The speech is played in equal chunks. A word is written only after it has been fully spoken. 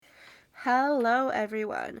Hello,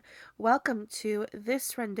 everyone. Welcome to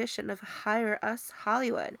this rendition of Hire Us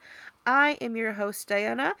Hollywood. I am your host,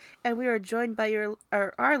 Diana, and we are joined by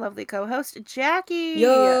our lovely co host, Jackie.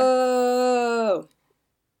 Yo!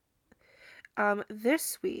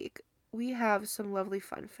 This week, we have some lovely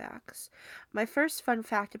fun facts. My first fun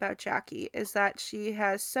fact about Jackie is that she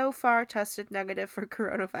has so far tested negative for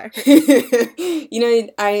coronavirus.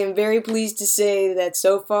 I am very pleased to say that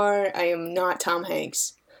so far I am not Tom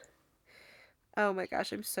Hanks. Oh my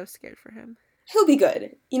gosh, I'm so scared for him. He'll be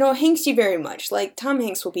good. Hanks you very much. Like, Tom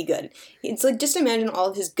Hanks will be good. It's like, just imagine all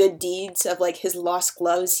of his good deeds of, like, his lost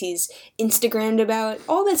gloves he's Instagrammed about.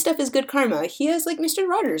 All that stuff is good karma. He has, like, Mr.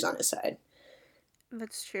 Rogers on his side.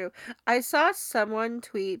 That's true. I saw someone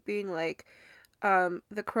tweet being like,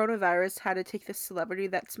 the coronavirus had to take the celebrity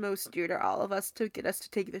that's most dear to all of us to get us to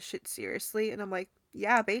take this shit seriously. And I'm like,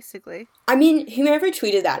 yeah, basically. I mean, whoever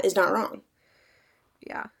tweeted that is not wrong.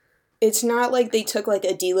 Yeah. It's not like they took, like,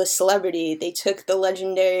 a D-list celebrity. They took the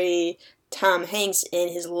legendary Tom Hanks and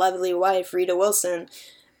his lovely wife, Rita Wilson,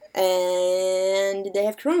 and they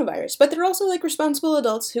have coronavirus. But they're also like responsible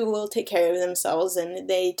adults who will take care of themselves, and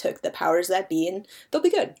they took the powers that be, and they'll be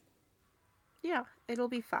good. Yeah, it'll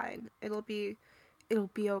be fine. It'll be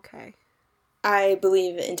okay. I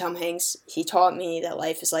believe in Tom Hanks. He taught me that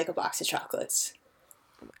life is like a box of chocolates.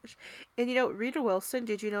 Oh my gosh. And Rita Wilson,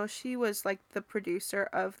 did you know she was like the producer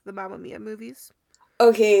of the Mamma Mia movies?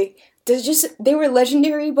 Okay, they were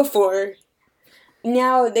legendary before.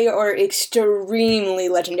 Now they are extremely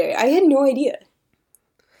legendary. I had no idea.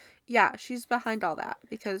 Yeah, she's behind all that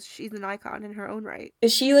because she's an icon in her own right.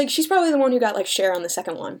 Is she like she's probably the one who got like Cher on the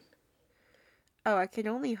second one. Oh, I can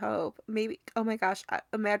only hope. Maybe. Oh my gosh.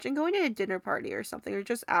 Imagine going to a dinner party or something, or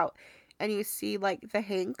just out, and you see like the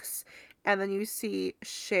Hanks, and then you see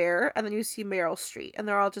Cher, and then you see Meryl Streep, and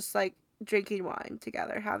they're all just like drinking wine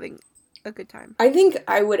together, having a good time. I think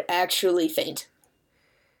I would actually faint.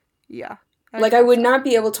 Yeah, I'd Like, I pass would out. not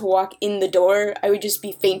be able to walk in the door. I would just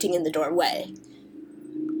be fainting in the doorway.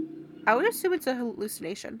 I would assume it's a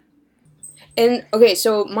hallucination. And okay,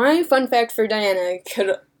 so my fun fact for Diana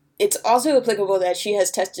could it's also applicable that she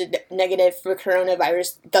has tested negative for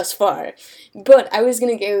coronavirus thus far. But I was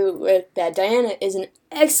going to go with that Diana is an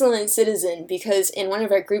excellent citizen because in one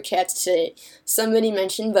of our group chats today, somebody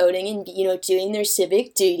mentioned voting and, doing their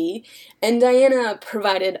civic duty. And Diana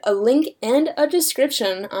provided a link and a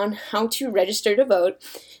description on how to register to vote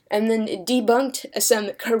and then debunked some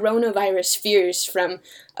coronavirus fears from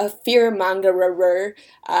a fearmongerer,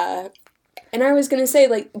 and I was gonna say,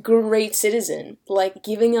 like, great citizen, like,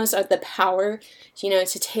 giving us the power,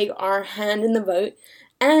 to take our hand in the vote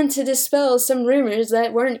and to dispel some rumors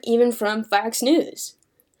that weren't even from Fox News.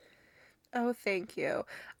 Oh, thank you.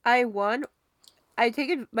 I won. I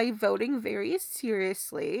take my voting very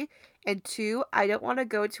seriously. And two, I don't want to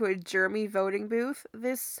go to a germy voting booth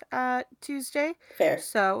this Tuesday. Fair.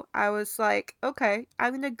 So I was like, okay,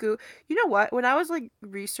 I'm gonna go. You know what? When I was like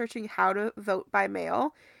researching how to vote by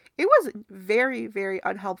mail, it was very, very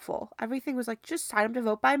unhelpful. Everything was like, just sign up to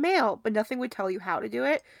vote by mail, but nothing would tell you how to do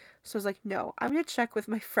it. So I was like, no, I'm gonna check with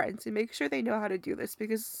my friends and make sure they know how to do this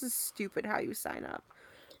because this is stupid how you sign up.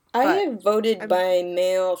 I But have voted I'm by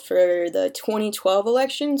mail for the 2012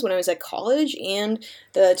 elections when I was at college and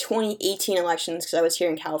the 2018 elections because I was here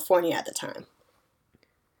in California at the time.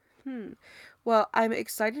 hmm. Well, I'm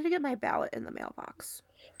excited to get my ballot in the mailbox.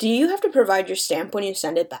 Do you have to provide your stamp when you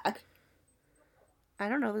send it back? I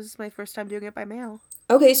don't know. This is my first time doing it by mail.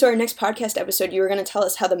 Okay, so our next podcast episode, you were going to tell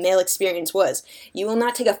us how the mail experience was. You will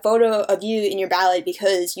not take a photo of you in your ballot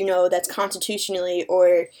because you know that's constitutionally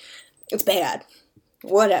or it's bad.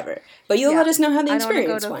 Whatever. But you'll Yeah, let us know how the I don't want to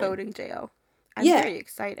go experience to went. voting jail. I'm Yeah, very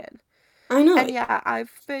excited. I know. And yeah, I've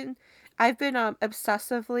been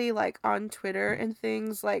obsessively like on Twitter and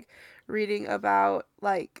things like reading about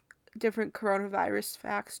like different coronavirus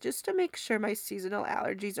facts just to make sure my seasonal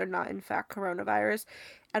allergies are not in fact coronavirus.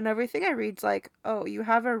 And everything I read's like, "Oh, you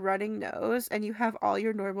have a running nose and you have all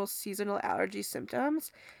your normal seasonal allergy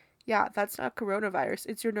symptoms." Yeah, that's not coronavirus.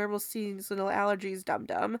 It's your normal seasonal allergies, dum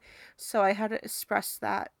dum. So I had to express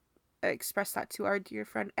that to our dear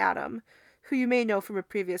friend Adam, who you may know from a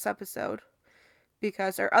previous episode,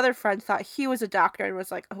 because our other friend thought he was a doctor and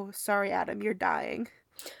was like, "Oh, sorry, Adam, you're dying."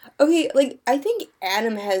 Okay, like, I think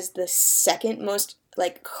Adam has the second most,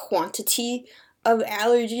 like, quantity of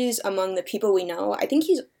allergies among the people we know. I think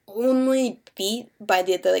he's only beat by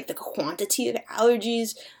the quantity of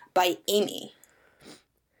allergies by Amy.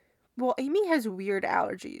 Well, Amy has weird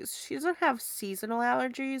allergies. She doesn't have seasonal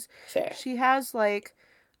allergies. Fair. She has like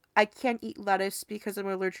I can't eat lettuce because I'm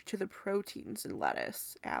allergic to the proteins in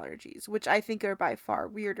lettuce allergies, which I think are by far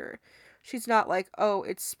weirder. She's not like, oh,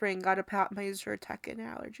 it's spring, gotta pat my Zyrtec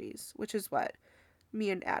allergies, which is what me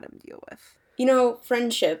and Adam deal with.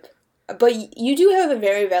 Friendship. But you do have a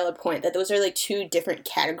very valid point that those are like two different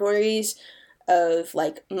categories of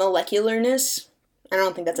like molecularness. I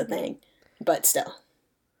don't think that's a Mm-hmm. thing, but still.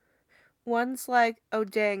 One's like, oh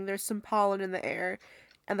dang, there's some pollen in the air.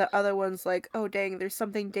 And the other one's like, oh dang, there's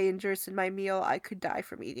something dangerous in my meal. I could die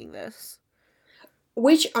from eating this.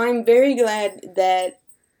 Which I'm very glad that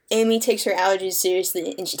Amy takes her allergies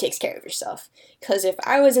seriously and she takes care of herself. Because if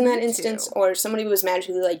I was in that Me instance, too. or somebody was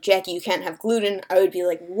magically like, Jackie, you can't have gluten, I would be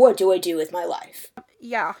like, what do I do with my life?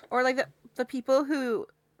 Yeah. Or like the people who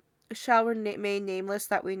shall remain nameless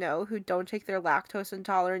that we know who don't take their lactose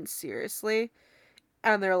intolerance seriously.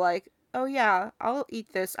 And they're like, oh yeah, I'll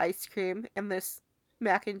eat this ice cream and this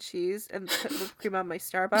mac and cheese and put whipped cream on my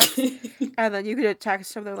Starbucks. And then you get a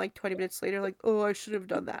text from them like 20 minutes later, like, oh, I should have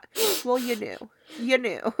done that. Well, you knew. You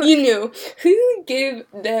knew. You knew. Who gave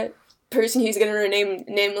that person who's gonna rename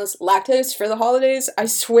nameless lactose for the holidays? I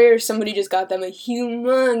swear somebody just got them a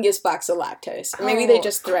humongous box of lactose. Or maybe they Oh,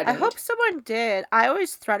 just I hope threatened. someone did. I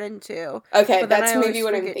always threaten to, Okay, but then I that's maybe always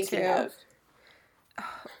what I'm forget thinking to. of.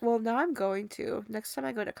 Well, now I'm going to. Next time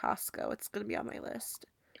I go to Costco, it's going to be on my list.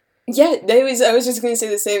 Yeah, I was just gonna say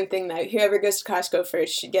the same thing that whoever goes to Costco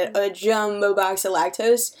first should get a jumbo box of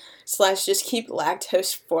lactose / just keep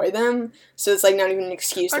lactose for them. So it's like not even an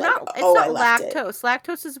excuse Or like, not, it's oh, I not left it. lactose.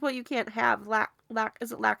 Lactose is what you can't have.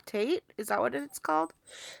 Is it lactate? Is that what it's called?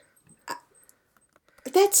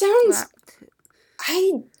 That sounds, Lact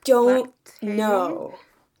I don't lactate? know.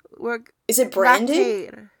 We're Is it branded?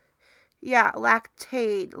 lactate. Yeah,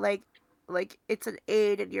 lactate. Like it's an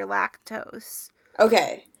aid in your lactose.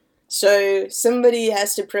 Okay. So somebody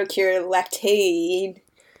has to procure Lactaid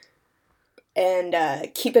and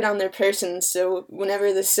keep it on their person so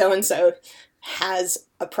whenever the so and so has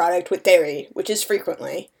a product with dairy, which is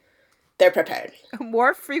frequently, they're prepared.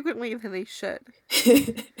 More frequently than they should.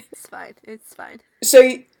 It's fine. It's fine.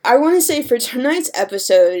 So I want to say for tonight's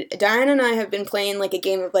episode, Diana and I have been playing like a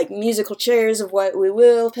game of like musical chairs of what we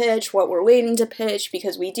will pitch, what we're waiting to pitch,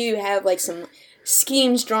 because we do have like some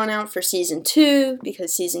schemes drawn out for season 2,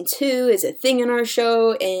 because season 2 is a thing in our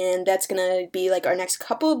show, and that's gonna be like our next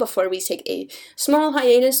couple before we take a small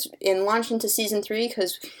hiatus and launch into season 3,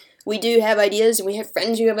 because we do have ideas and we have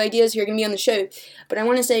friends who have ideas who are going to be on the show. But I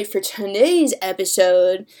want to say for today's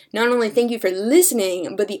episode, not only thank you for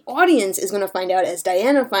listening, but the audience is going to find out as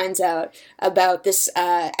Diana finds out about this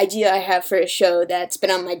idea I have for a show that's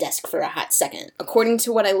been on my desk for a hot second. According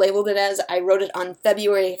to what I labeled it as, I wrote it on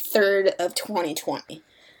February 3rd of 2020.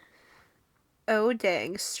 Oh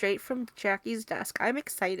dang! Straight from Jackie's desk. I'm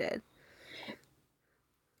excited.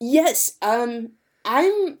 Yes,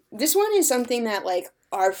 this one is something that, like,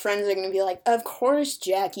 our friends are gonna be like, of course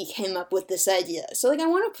Jackie came up with this idea. So, like, I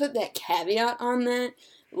want to put that caveat on that.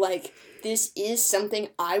 Like, this is something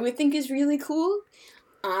I would think is really cool.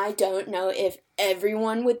 I don't know if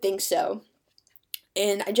everyone would think so.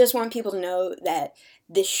 And I just want people to know that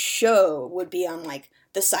this show would be on, like,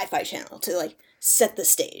 the Sci-Fi Channel to, like, set the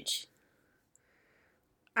stage.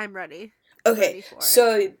 I'm ready. Okay, Ready for it.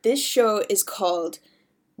 so this show is called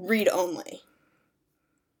Read Only.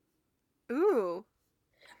 Ooh.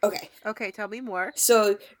 Okay. Okay, tell me more.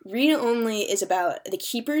 So, Read Only is about the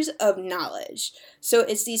keepers of knowledge. So,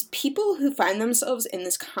 it's these people who find themselves in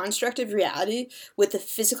this constructive reality with the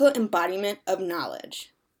physical embodiment of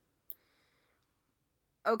knowledge.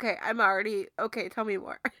 Okay, I'm already. Okay, tell me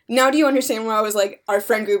more. Now, do you understand why I was like, our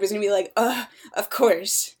friend group is going to be like, of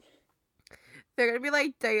course. They're gonna be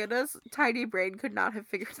like, Diana's tiny brain could not have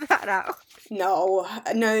figured that out. No.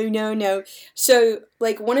 So,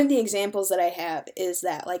 like, one of the examples that I have is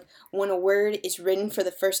that, like, when a word is written for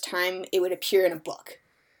the first time, it would appear in a book.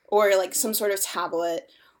 Or, like, some sort of tablet.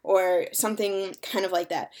 Or something kind of like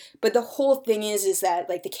that. But the whole thing is that,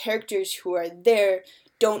 like, the characters who are there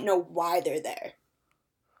don't know why they're there.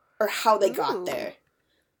 Or how they got there.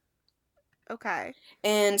 Okay.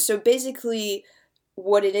 And so, basically,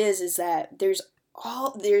 what it is that there's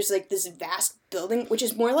like this vast building, which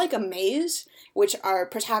is more like a maze, which our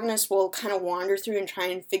protagonists will kind of wander through and try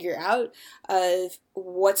and figure out of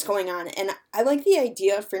what's going on. And I like the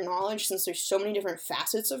idea for knowledge, since there's so many different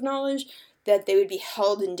facets of knowledge, that they would be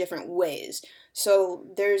held in different ways. So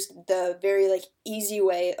there's the very like easy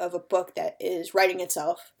way of a book that is writing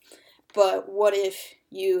itself. But what if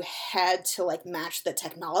you had to like match the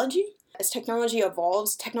technology? As technology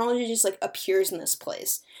evolves, technology just like appears in this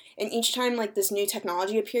place. And each time like this new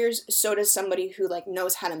technology appears, so does somebody who like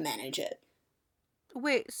knows how to manage it.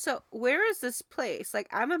 Wait, so where is this place? Like,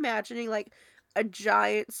 I'm imagining like a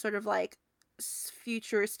giant sort of like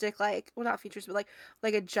futuristic, like, well, not futuristic, but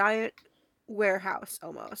like a giant warehouse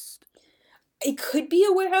almost. It could be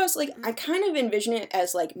a warehouse. Like, I kind of envision it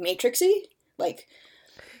as like Matrixy. Like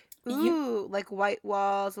you. Ooh, like white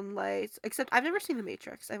walls and lights. Except I've never seen The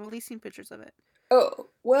Matrix. I've only seen pictures of it. Oh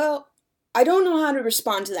well, I don't know how to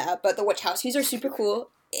respond to that. But the Wachowskis are super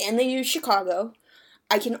cool, and they use Chicago.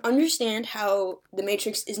 I can understand how The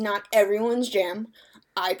Matrix is not everyone's jam.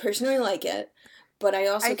 I personally like it, but I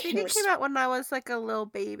also I think can. it came out when I was like a little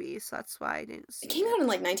baby, so that's why I didn't It see came it. out in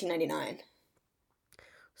like 1999.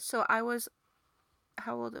 So I was,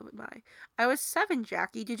 how old am I? I was 7,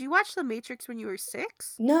 Jackie. Did you watch The Matrix when you were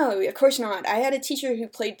 6? No, of course not. I had a teacher who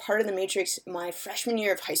played part of The Matrix my freshman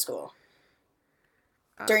year of high school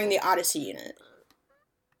during Oh. the Odyssey unit.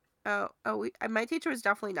 My teacher was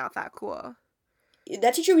definitely not that cool.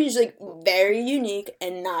 That teacher was like very unique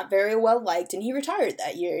and not very well liked, and he retired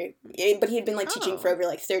that year. But he had been like teaching for Oh. over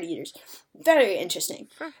like 30 years. Very interesting.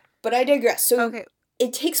 For, But I digress. So okay.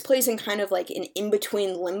 it takes place in kind of like an in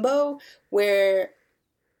between limbo where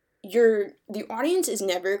the audience is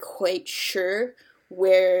never quite sure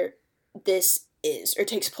where this is or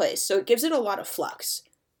takes place. So it gives it a lot of flux.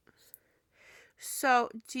 So,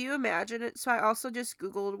 do you imagine it? So, I also just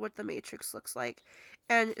Googled what the Matrix looks like.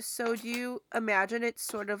 And so, do you imagine it's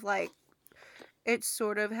sort of like, it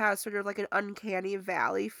sort of has sort of like an uncanny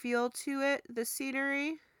valley feel to it, the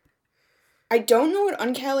scenery? I don't know what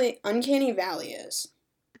Uncanny Valley is.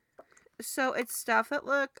 So, it's stuff that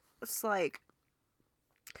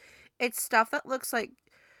looks like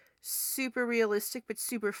super realistic but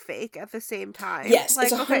super fake at the same time. Yes,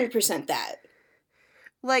 it's Like, okay, 100% that.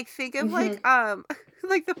 like think of Mm-hmm. like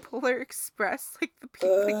like the Polar Express, like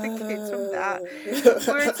the kids from that,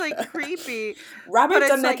 where it's like creepy, but Robert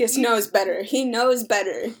it's like Zemeckis knows better. He knows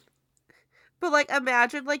better. but like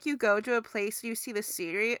imagine like you go to a place and you see the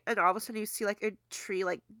scenery and all of a sudden you see like a tree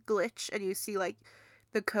like glitch and you see like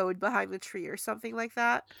the code behind the tree or something like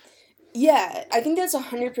that. Yeah, I think that's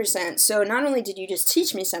 100%. So not only did you just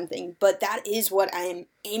teach me something, but that is what I am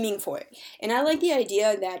aiming for. And I like the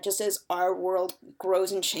idea that just as our world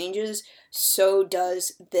grows and changes, so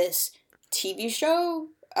does this TV show.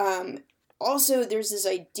 Also, there's this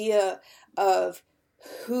idea of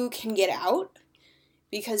who can get out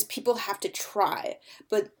because people have to try.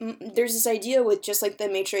 But there's this idea with just like the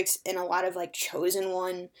Matrix and a lot of like chosen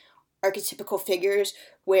one archetypical figures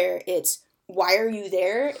where it's why are you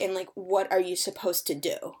there and like what are you supposed to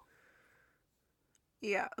do?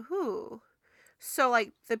 Yeah, who? So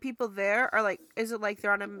like the people there are like is it like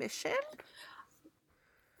they're on a mission?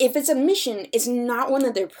 If it's a mission, it's not one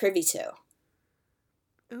that they're privy to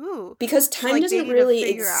Ooh. because So time like they doesn't need to really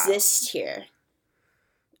figure out. exist here.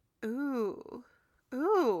 Ooh.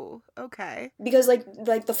 Ooh. Okay. Because like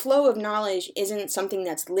the flow of knowledge isn't something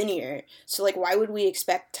that's linear. So like why would we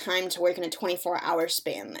expect time to work in a 24-hour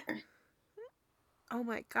span there? Oh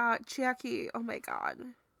my god, Jackie. Oh my god.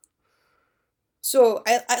 So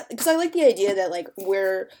because I like the idea that like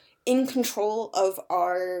we're in control of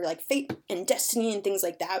our like fate and destiny and things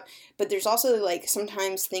like that, but there's also like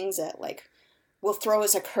sometimes things that like will throw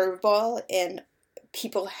us a curveball and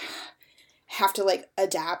people have to like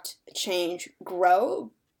adapt, change,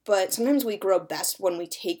 grow, but sometimes we grow best when we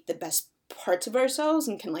take the best parts of ourselves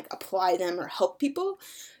and can like apply them or help people.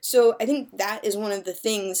 So I think that is one of the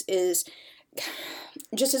things is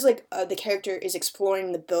just as like the character is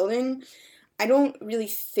exploring the building, I don't really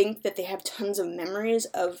think that they have tons of memories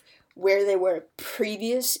of where they were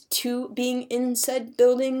previous to being in said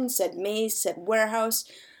building, said maze, said warehouse.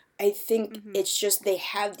 I think Mhm. it's just they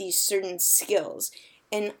have these certain skills.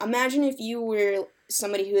 And imagine if you were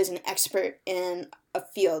somebody who is an expert in a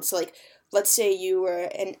field. So like let's say you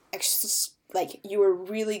were like you were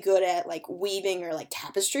really good at like weaving or like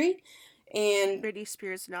tapestry and Britney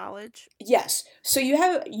Spears knowledge. yes. So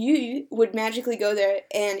you would magically go there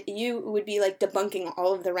and you would be like debunking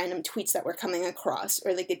all of the random tweets that were coming across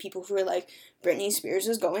or like the people who were like Britney Spears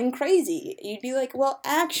is going crazy. You'd be like, "Well,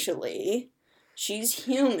 actually, she's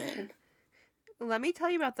human." Let me tell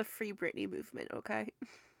you about the Free Britney movement, okay?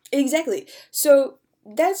 Exactly. So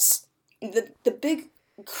that's the big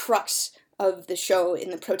crux of the show in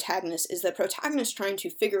the protagonist is the protagonist trying to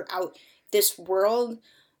figure out this world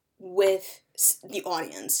with the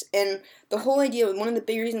audience. And the whole idea, one of the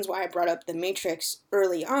big reasons why I brought up the Matrix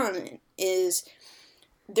early on is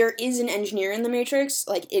there is an engineer in the Matrix.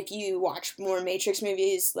 Like, if you watch more Matrix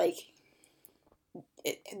movies, like,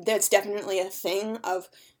 that's definitely a thing of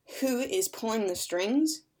who is pulling the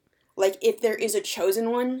strings. Like, if there is a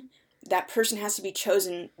chosen one, that person has to be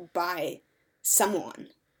chosen by someone.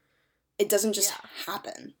 It doesn't just Yeah.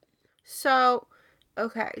 happen. So,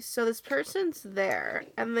 okay, so this person's there,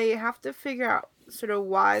 and they have to figure out sort of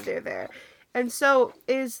why they're there. And so,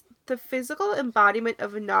 is the physical embodiment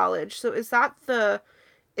of knowledge, so is that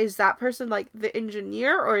person like the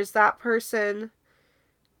engineer, or is that person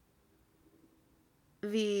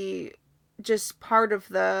the just part of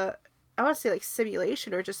the, I want to say like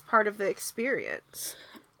simulation, or just part of the experience?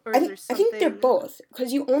 Or is there I think they're something? both,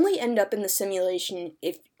 because you only end up in the simulation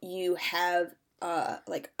if you have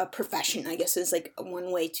like a profession, I guess is like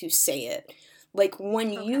one way to say it. Like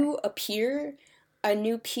when Okay. you appear a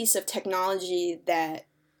new piece of technology that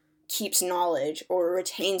keeps knowledge or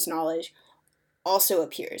retains knowledge also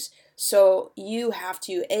appears. So you have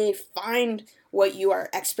to find what you are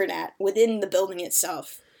expert at within the building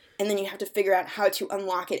itself, and then you have to figure out how to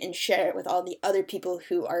unlock it and share it with all the other people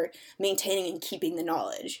who are maintaining and keeping the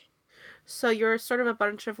knowledge. So you're sort of a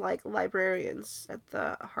bunch of like librarians at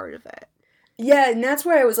the heart of it. Yeah, and that's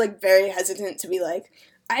why I was like very hesitant to be like,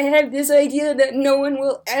 I have this idea that no one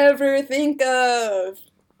will ever think of.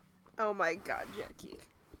 Oh my god, Jackie.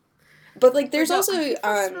 But like, But there's no, I also think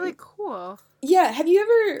that's really cool. yeah. Have you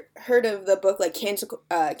ever heard of the book like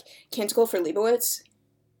Canticle for Leibowitz?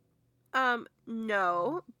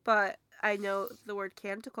 No, but I know the word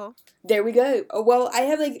canticle. There we go. Oh, well, I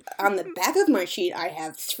have like on the back of my sheet, I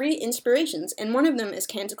have 3 inspirations, and one of them is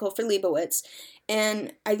Canticle for Leibowitz,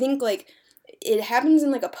 and I think like it happens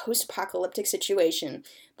in like a post-apocalyptic situation.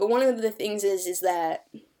 But one of the things is that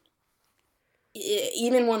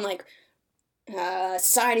even when like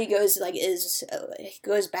society goes like is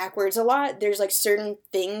goes backwards a lot, there's like certain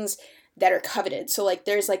things that are coveted. So like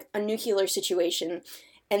there's like a nuclear situation,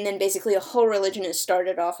 and then basically a whole religion is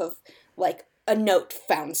started off of like a note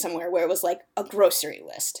found somewhere where it was like a grocery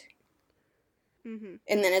list. Mm-hmm.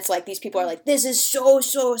 And then it's like these people are like, this is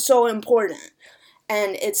so important.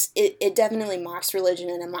 And it definitely mocks religion,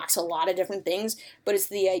 and it mocks a lot of different things, but it's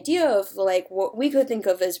the idea of like what we could think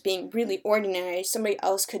of as being really ordinary, somebody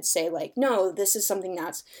else could say like, no, this is something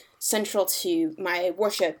that's central to my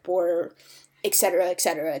worship, or etc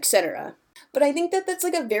etc etc. But I think that that's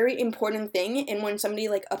like a very important thing, and when somebody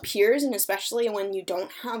like appears, and especially when you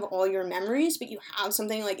don't have all your memories, but you have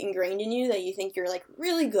something like ingrained in you that you think you're like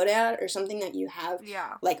really good at, or something that you have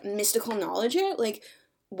Yeah. like mystical knowledge at, like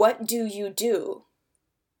what do you do?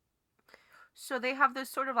 So they have this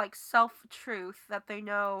sort of like self truth that they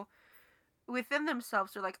know within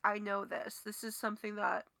themselves. They're like, I know this. This is something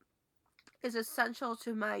that is essential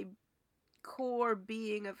to my core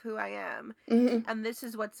being of who I am. Mm-hmm. And this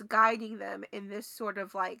is what's guiding them in this sort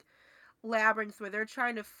of like labyrinth where they're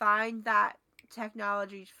trying to find that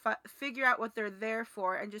technology, figure out what they're there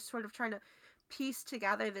for, and just sort of trying to piece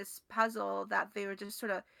together this puzzle that they were just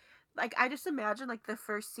sort of like. I just imagine like the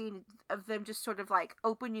first scene of them just sort of like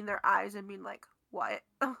opening their eyes and being like, what?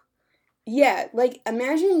 Yeah, like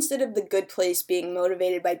imagine instead of the good place being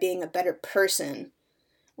motivated by being a better person,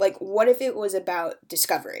 like what if it was about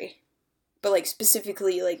discovery? But like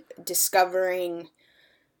specifically like discovering,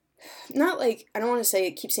 not like, I don't want to say,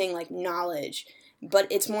 keep saying like knowledge, but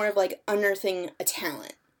it's more of like unearthing a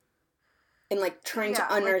talent, and like trying to Yeah,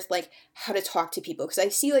 like, unearth like how to talk to people, because I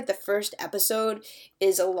see like the first episode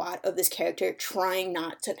is a lot of this character trying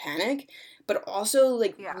not to panic, but also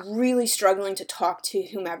like yeah. really struggling to talk to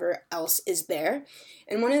whomever else is there.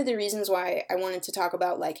 And one of the reasons why I wanted to talk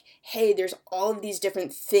about like, hey, there's all of these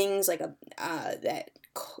different things like that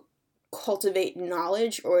cultivate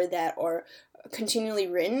knowledge, or that are continually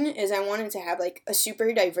written, is I wanted to have like a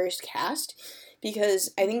super diverse cast,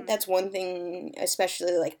 because I think Mm-hmm. that's one thing,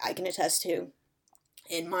 especially like I can attest to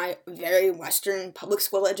in my very Western public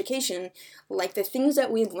school education, like the things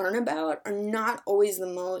that we learn about are not always the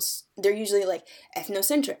most, they're usually like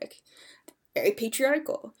ethnocentric, very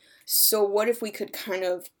patriarchal. So what if we could kind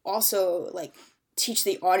of also like teach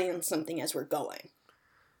the audience something as we're going?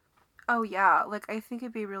 Oh yeah, like I think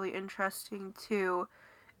it'd be really interesting to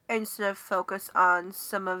instead of focus on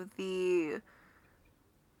some of the,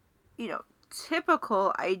 you know,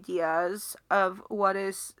 typical ideas of what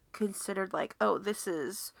is considered like, oh, this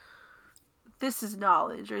is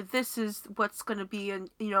knowledge, or this is what's going to be in,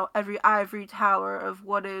 you know, every ivory tower of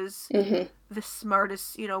what is Mm-hmm. the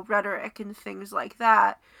smartest, you know, rhetoric and things like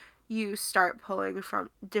that. You start pulling from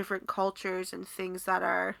different cultures and things that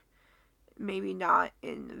are maybe not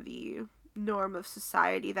in the norm of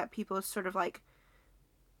society that people sort of like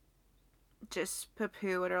just poo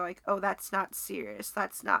poo and are like, oh, that's not serious.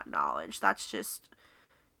 That's not knowledge. That's just,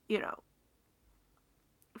 you know,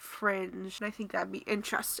 fringe. And I think that'd be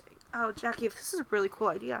interesting. Oh, Jackie, this is a really cool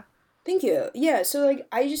idea. Thank you. Yeah, so like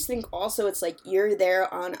I just think also it's like you're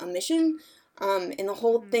there on a mission. And the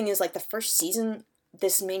whole Mhm. thing is, like, the first season,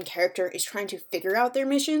 this main character is trying to figure out their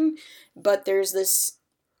mission, but there's this,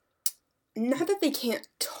 not that they can't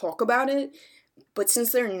talk about it, but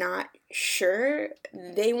since they're not sure,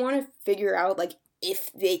 they want to figure out, like,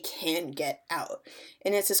 if they can get out.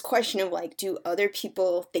 And it's this question of, like, do other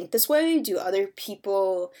people think this way? Do other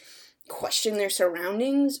people question their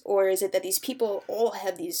surroundings? Or is it that these people all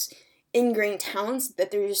have these ingrained talents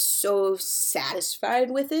that they're just so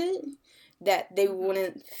satisfied with it that they Mhm.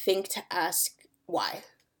 wouldn't think to ask why?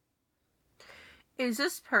 Is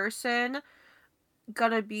this person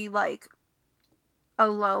gonna be like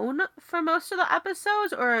alone for most of the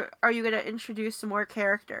episodes, or are you gonna introduce some more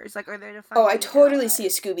characters? Like, are they gonna Oh, find I new totally see a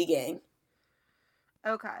allies? Scooby Gang.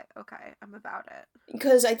 Okay, okay, I'm about it.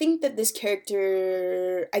 Because I think that this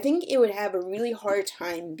character, I think it would have a really hard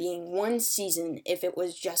time being one season if it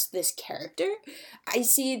was just this character. I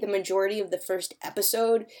see the majority of the first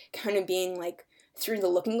episode kind of being like through the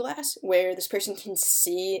looking glass, where this person can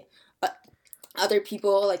see uh, other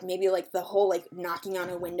people, like maybe like the whole like knocking on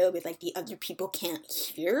a window, but like the other people can't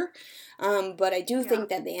hear. But I do Yeah. think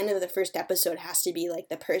that the end of the first episode has to be like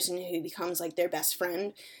the person who becomes like their best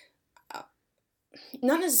friend. Uh,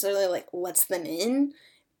 Not necessarily like lets them in,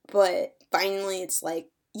 but finally it's like,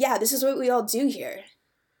 yeah, this is what we all do here.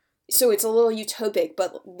 So it's a little utopic,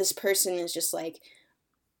 but this person is just like,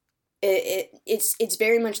 it's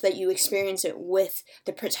very much that you experience it with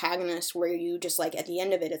the protagonist, where you just like at the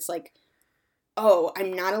end of it, it's like, oh,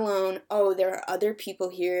 I'm not alone. Oh, there are other people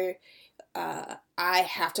here. I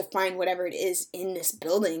have to find whatever it is in this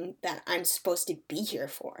building that I'm supposed to be here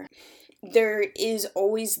for. There is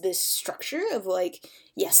always this structure of like,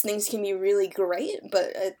 yes, things can be really great,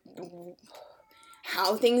 but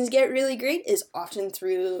how things get really great is often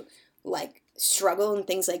through like struggle and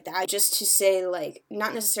things like that. Just to say, like,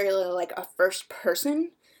 not necessarily like a first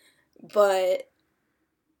person, but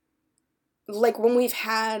like when we've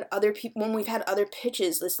had other people, when we've had other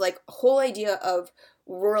pitches, this like whole idea of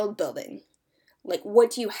world building. Like,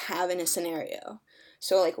 what do you have in a scenario?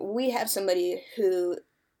 So, like, we have somebody who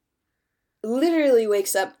literally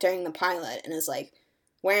wakes up during the pilot and is like,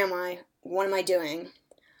 where am I? What am I doing?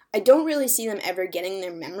 I don't really see them ever getting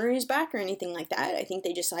their memories back or anything like that. I think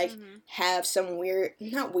they just like Mhm. have some weird,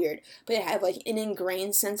 not weird, but they have like an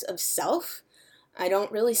ingrained sense of self. I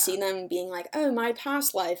don't really Yeah. see them being like, oh, my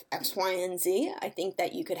past life, X, Y, and Z. I think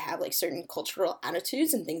that you could have like certain cultural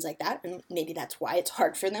attitudes and things like that, and maybe that's why it's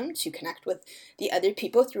hard for them to connect with the other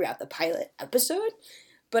people throughout the pilot episode.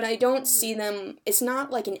 But I don't see Mhm. them, it's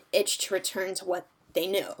not like an itch to return to what they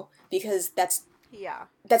knew, because Yeah.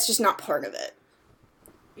 that's just not part of it.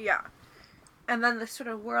 Yeah. And then the sort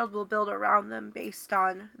of world will build around them based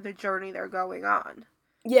on the journey they're going on.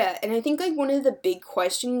 Yeah, and I think like one of the big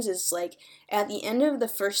questions is like at the end of the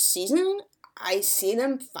first season, I see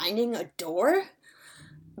them finding a door,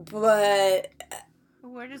 but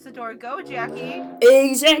Where does the door go, Jackie?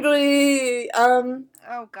 exactly. Oh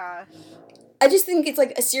gosh. I just think it's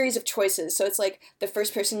like a series of choices. So it's like the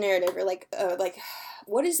first person narrative, or like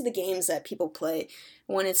what is the games that people play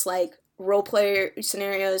when it's like role player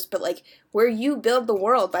scenarios, but like where you build the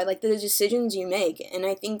world by like the decisions you make. And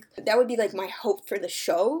I think that would be like my hope for the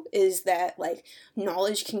show, is that like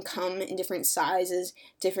knowledge can come in different sizes,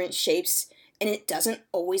 different shapes, and it doesn't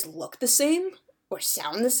always look the same or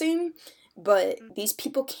sound the same. But these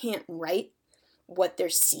people can't write what they're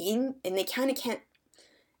seeing, and they kind of can't,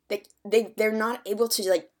 they're not able to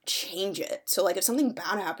like change it. So like if something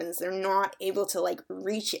bad happens, they're not able to like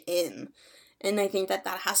reach in. And I think that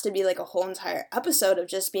that has to be like a whole entire episode of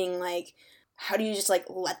just being like, how do you just like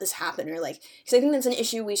let this happen? Or like, because I think that's an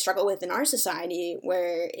issue we struggle with in our society,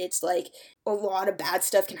 where it's like a lot of bad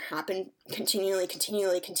stuff can happen continually,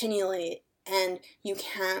 continually, continually, and you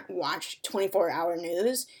can't watch 24-hour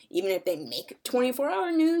news. Even if they make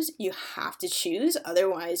 24-hour news, you have to choose,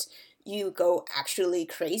 otherwise you go actually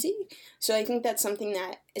crazy. So I think that's something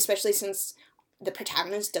that, especially since the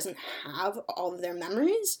protagonist doesn't have all of their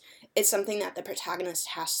memories, it's something that the protagonist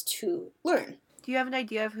has to learn. Do you have an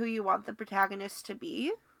idea of who you want the protagonist to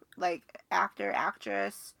be? Like actor,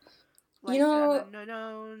 actress, You like an know,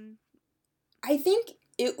 unknown? I think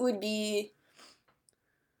it would be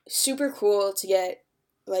super cool to get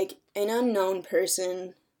like an unknown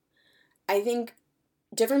person. I think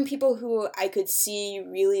different people who I could see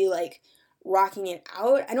really like rocking it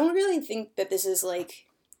out. I don't really think that this is like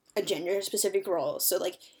a gender specific role. So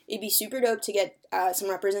like it'd be super dope to get some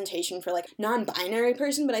representation for like non-binary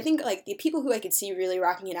person, but I think like the people who I could see really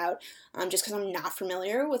rocking it out, just because I'm not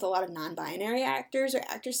familiar with a lot of non-binary actors or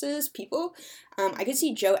actresses, people, I could Mm-hmm.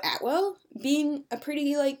 see Joe Atwell being a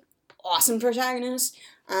pretty like awesome protagonist.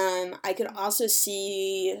 I could also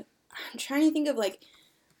see, I'm trying to think of, like,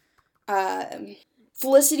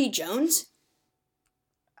 Felicity Jones.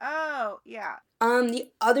 Oh, yeah. The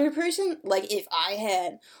other person, like, if I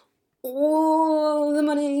had all the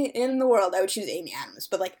money in the world, I would choose Amy Adams.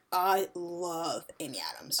 But, like, I love Amy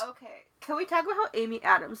Adams. Okay. Can we talk about how Amy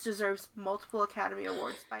Adams deserves multiple Academy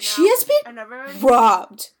Awards by now? She has been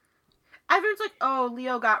robbed. Everyone's like, oh,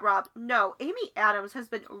 Leo got robbed. No, Amy Adams has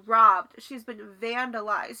been robbed. She's been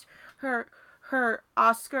vandalized. Her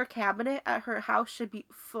Oscar cabinet at her house should be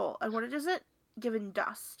full. And what is it? Given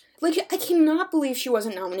dust. Like, I cannot believe she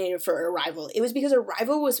wasn't nominated for Arrival. It was because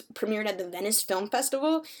Arrival was premiered at the Venice Film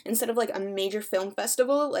Festival instead of, like, a major film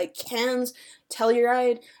festival, like Cannes,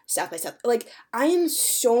 Telluride, South by South. Like, I am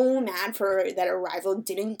so mad for that Arrival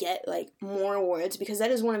didn't get, like, more awards, because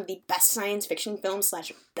that is one of the best science fiction films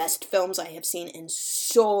 / best films I have seen in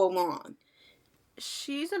so long.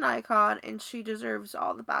 She's an icon, and she deserves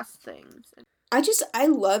all the best things. I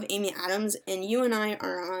love Amy Adams, and you and I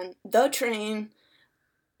are on the train.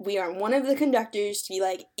 We are one of the conductors to be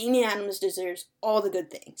like, Amy Adams deserves all the good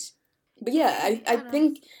things. But yeah, I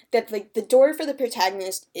think that, like, the door for the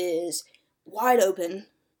protagonist is wide open.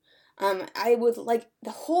 I would, like,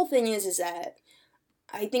 the whole thing is that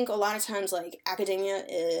I think a lot of times, like, academia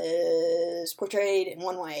is portrayed in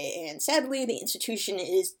one way, and sadly, the institution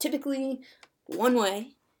is typically one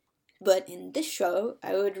way. But in this show,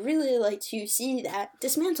 I would really like to see that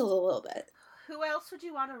dismantled a little bit. Who else would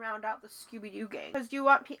you want to round out the Scooby-Doo gang?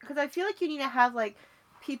 Because I feel like you need to have, like,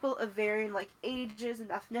 people of varying, like, ages and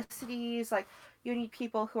ethnicities. Like, you need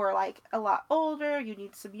people who are, like, a lot older. You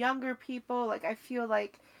need some younger people. Like, I feel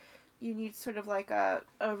like you need sort of, like, a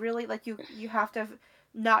really, like, you have to have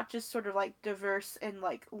not just sort of, like, diverse in,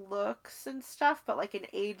 like, looks and stuff, but, like, in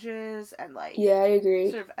ages and, like... Yeah, I agree.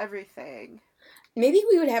 Sort of everything. Maybe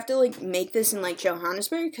we would have to, like, make this in, like,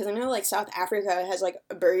 Johannesburg, because I know, like, South Africa has, like,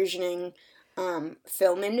 a burgeoning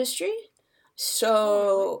film industry.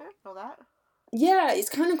 So, I didn't know that. Yeah, it's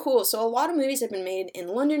kind of cool. So a lot of movies have been made in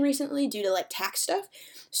London recently due to, like, tax stuff.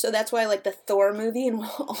 So that's why, like, the Thor movie and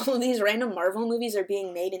all of these random Marvel movies are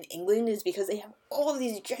being made in England, is because they have all of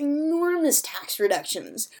these ginormous tax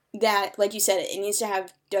reductions that, like you said, it needs to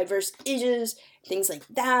have diverse ages, things like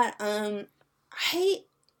that. I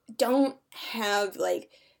don't have, like,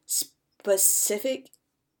 specific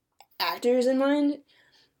actors in mind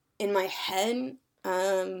in my head.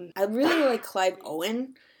 I really like Clive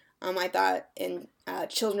Owen. I thought in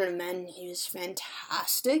Children of Men he was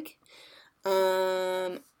fantastic.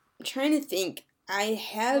 I'm trying to think. I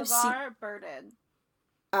have LeVar Burton.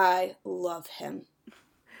 I love him.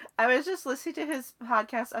 I was just listening to his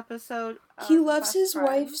podcast episode. He loves his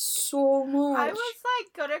wife so much. I was,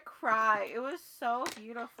 like, gonna cry. It was so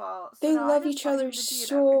beautiful. So they love each other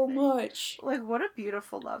so much. Like, what a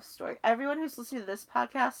beautiful love story. Everyone who's listening to this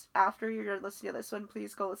podcast, after you're listening to this one,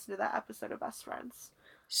 please go listen to that episode of Best Friends.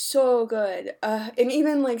 So good. And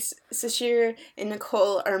even, like, Sashir and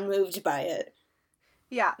Nicole are moved by it.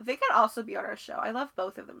 Yeah, they could also be on our show. I love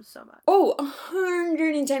both of them so much. Oh,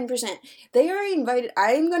 110%. They are invited.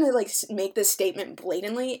 I'm going to, like, make this statement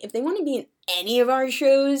blatantly. If they want to be in any of our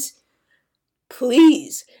shows,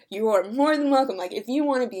 please, you are more than welcome. Like, if you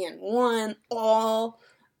want to be in one, all,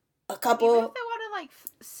 a couple. Even if they want to, like,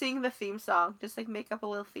 sing the theme song, just, like, make up a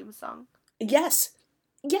little theme song. Yes.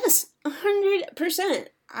 Yes, 100%.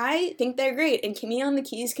 I think they're great, and Kimmy on the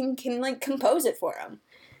keys can like, compose it for them.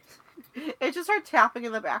 It just started tapping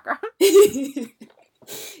in the background.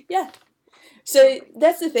 Yeah. So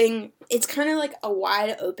that's the thing. It's kind of like a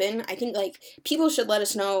wide open. I think, like, people should let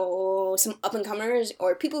us know some up-and-comers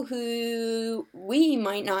or people who we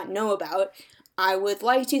might not know about. I would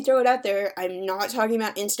like to throw it out there. I'm not talking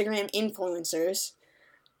about Instagram influencers.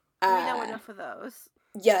 We know enough of those.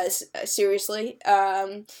 Yes, seriously.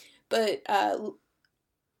 But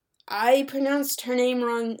I pronounced her name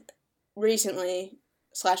wrong recently,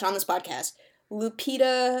 / on this podcast.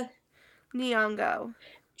 Lupita Nyong'o.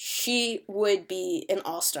 She would be an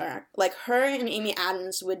all-star. Like, her and Amy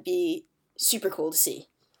Adams would be super cool to see.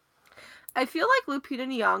 I feel like Lupita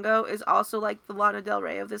Nyong'o is also like the Lana Del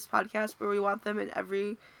Rey of this podcast, where we want them in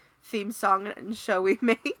every theme song and show we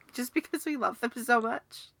make, just because we love them so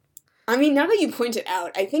much. I mean, now that you point it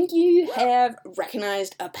out, I think you have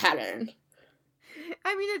recognized a pattern.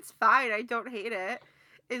 I mean, it's fine. I don't hate it.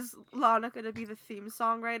 Is Lana going to be the theme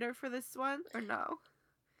songwriter for this one, or no?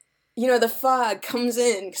 You know, the fog comes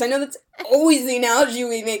in, because I know that's always the analogy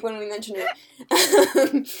we make when we mention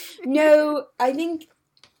it. No, I think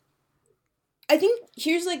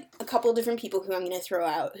here's, like, a couple different people who I'm going to throw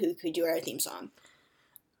out who could do our theme song.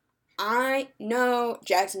 I know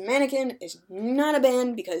Jackson Mannequin is not a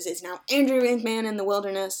band because it's now Andrew McMahon in the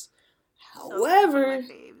Wilderness. However,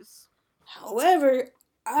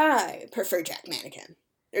 I prefer Jack Mannequin.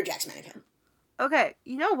 Or Jack's Mannequin. Okay,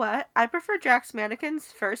 you know what? I prefer Jack's Mannequin's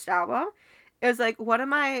first album. It was like one of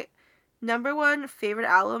my number one favorite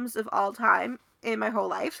albums of all time in my whole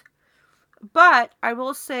life. But I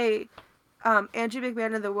will say, Andrew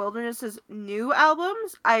McMahon and the Wilderness's new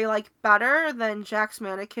albums I like better than Jack's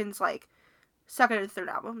Mannequin's like second and third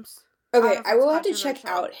albums. Okay, I will have to check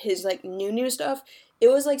out his like new stuff. It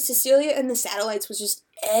was like Cecilia and the Satellites was just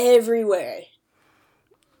everywhere.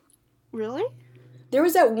 Really? There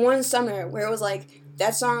was that one summer where it was like,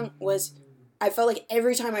 that song was, I felt like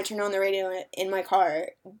every time I turned on the radio in my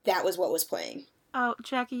car, that was what was playing. Oh,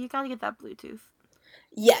 Jackie, you gotta get that Bluetooth.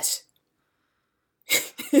 Yes.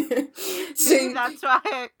 So, that's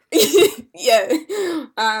why. Yeah.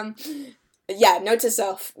 Yeah, note to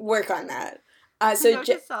self, work on that. Note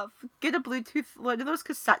to self, get a Bluetooth, one of those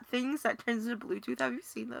cassette things that turns into Bluetooth. Have you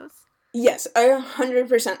seen those? Yes, I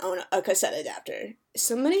 100% own a cassette adapter.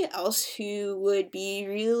 Somebody else who would be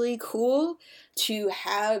really cool to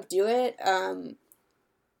have do it, I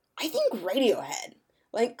think Radiohead.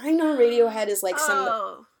 Like, I know Radiohead is like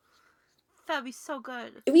Oh, that'd be so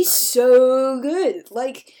good. It'd be so good.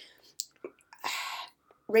 Like,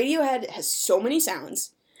 Radiohead has so many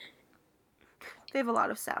sounds. They have a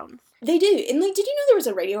lot of sounds. They do. And, like, did you know there was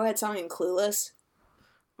a Radiohead song in Clueless?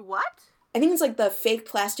 What? I think it's like the Fake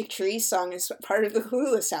Plastic Trees song is part of the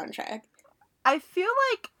Clueless soundtrack. I feel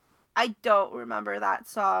like I don't remember that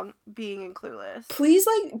song being in Clueless. Please,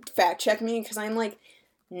 like, fact check me, because I'm, like,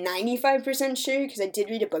 95% sure, because I did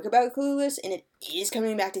read a book about Clueless, and it is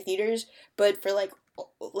coming back to theaters, but for, like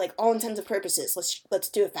all intents and purposes, let's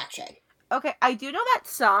do a fact check. Okay, I do know that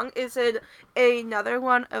song is in another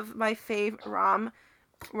one of my fave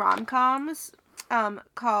rom-coms.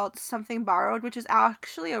 Called Something Borrowed, which is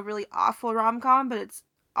actually a really awful rom-com, but it's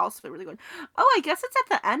also really good. Oh, I guess it's at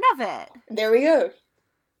the end of it. There we go.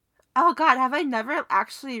 Oh god, have I never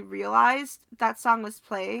actually realized that song was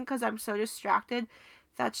playing because I'm so distracted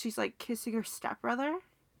that she's like kissing her stepbrother?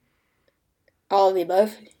 All of the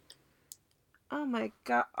above. Oh my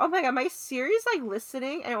god, my Siri's like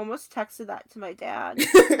listening. I almost texted that to my dad.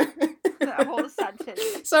 That whole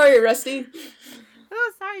sentence. Sorry, Rusty.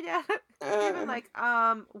 Oh, sorry, Dad. Even like,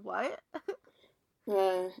 what?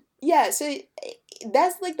 Yeah, so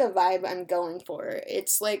that's like the vibe I'm going for.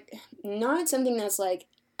 It's like not something that's like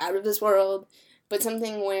out of this world, but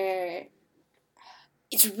something where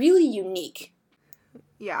it's really unique.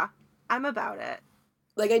 Yeah, I'm about it.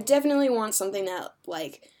 Like, I definitely want something that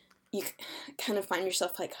like you kind of find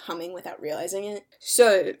yourself like humming without realizing it.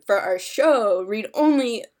 So for our show, Read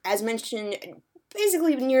Only, as mentioned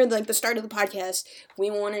basically near like the start of the podcast, I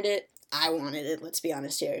wanted it, let's be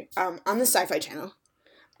honest here, on the Sci-Fi Channel.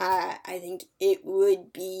 I think it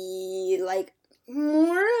would be like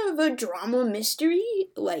more of a drama mystery,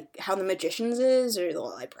 like how The Magicians is or The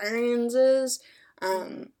Librarians is.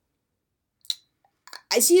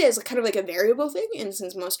 I see it as kind of like a variable thing, and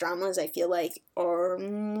since most dramas I feel like are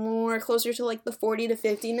more closer to like the 40 to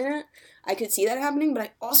 50 minute, I could see that happening, but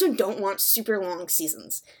I also don't want super long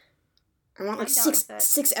seasons. I want like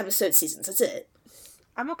six episode seasons. That's it.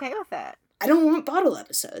 I'm okay with that. I don't want bottle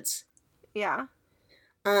episodes. Yeah.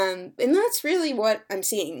 And that's really what I'm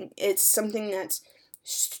seeing. It's something that's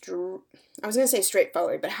I was gonna say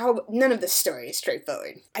straightforward, but none of this story is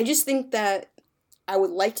straightforward. I just think that I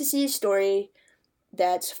would like to see a story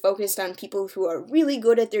that's focused on people who are really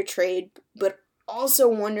good at their trade, but also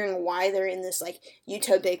wondering why they're in this like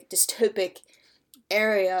utopic, dystopic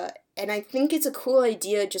area. And I think it's a cool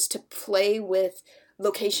idea just to play with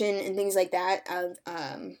location and things like that,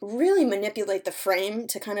 really manipulate the frame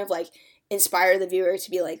to kind of like inspire the viewer to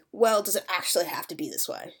be like, well, does it actually have to be this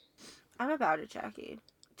way? I'm about it, Jackie.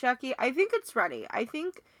 Jackie, I think it's ready. I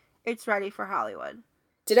think it's ready for Hollywood.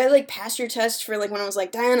 Did I like pass your test for like when I was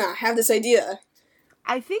like, Diana, I have this idea?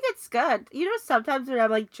 I think it's good. You know, sometimes when I'm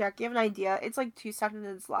like, Jackie, I have an idea, it's like 2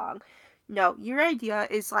 sentences long. No, your idea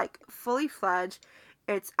is like fully fledged.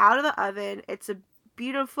 It's out of the oven. It's a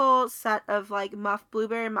beautiful set of like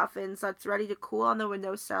blueberry muffins that's ready to cool on the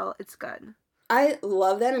windowsill. It's good. I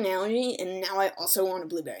love that analogy, and now I also want a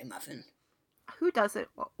blueberry muffin. Who doesn't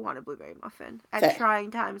want a blueberry muffin at trying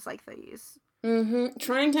times like these?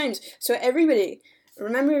 Trying times. So everybody,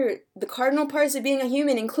 remember, the cardinal parts of being a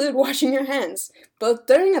human include washing your hands, both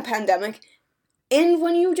during a pandemic and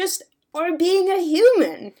when you just are being a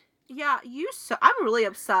human. Yeah, I'm really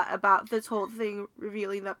upset about this whole thing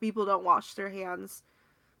revealing that people don't wash their hands.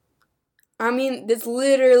 I mean, that's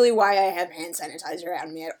literally why I have hand sanitizer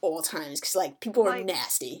around me at all times, because, like, people are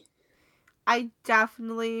nasty. I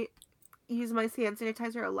definitely use my hand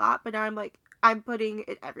sanitizer a lot, but now I'm putting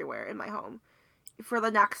it everywhere in my home for the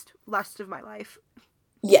next rest of my life.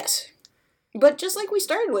 Yes. But just like we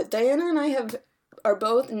started with, Diana and I are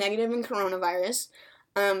both negative in coronavirus.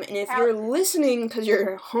 And if you're listening because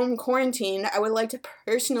you're home quarantined, I would like to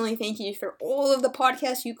personally thank you for all of the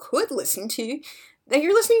podcasts you could listen to that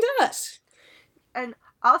you're listening to us. And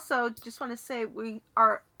also, just want to say we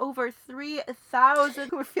are over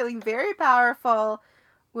 3,000. We're feeling very powerful.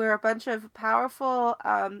 We're a bunch of powerful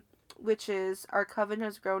witches. Our coven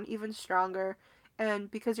has grown even stronger.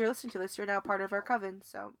 And because you're listening to this, you're now part of our coven.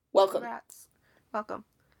 So, welcome. Congrats. Welcome.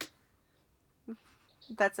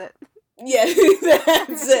 That's it. Yeah,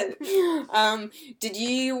 that's it. Did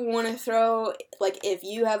you want to throw, like, if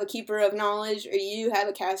you have a keeper of knowledge or you have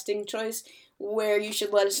a casting choice where you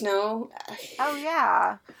should let us know? Oh,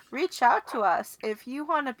 yeah. Reach out to us if you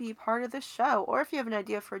want to be part of the show, or if you have an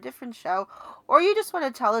idea for a different show, or you just want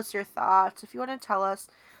to tell us your thoughts. If you want to tell us,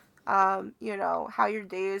 how your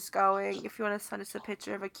day is going. If you want to send us a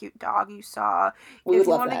picture of a cute dog you saw. We would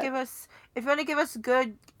love that. If you want to give us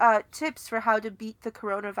good tips for how to beat the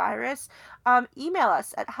coronavirus, email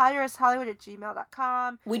us at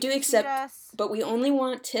hireushollywood@gmail.com. We do accept, but we only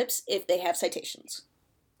want tips if they have citations.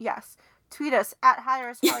 Yes. Tweet us at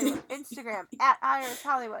hireushollywood. Instagram at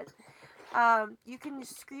hireushollywood. You can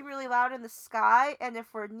scream really loud in the sky, and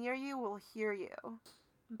if we're near you, we'll hear you.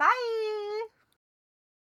 Bye!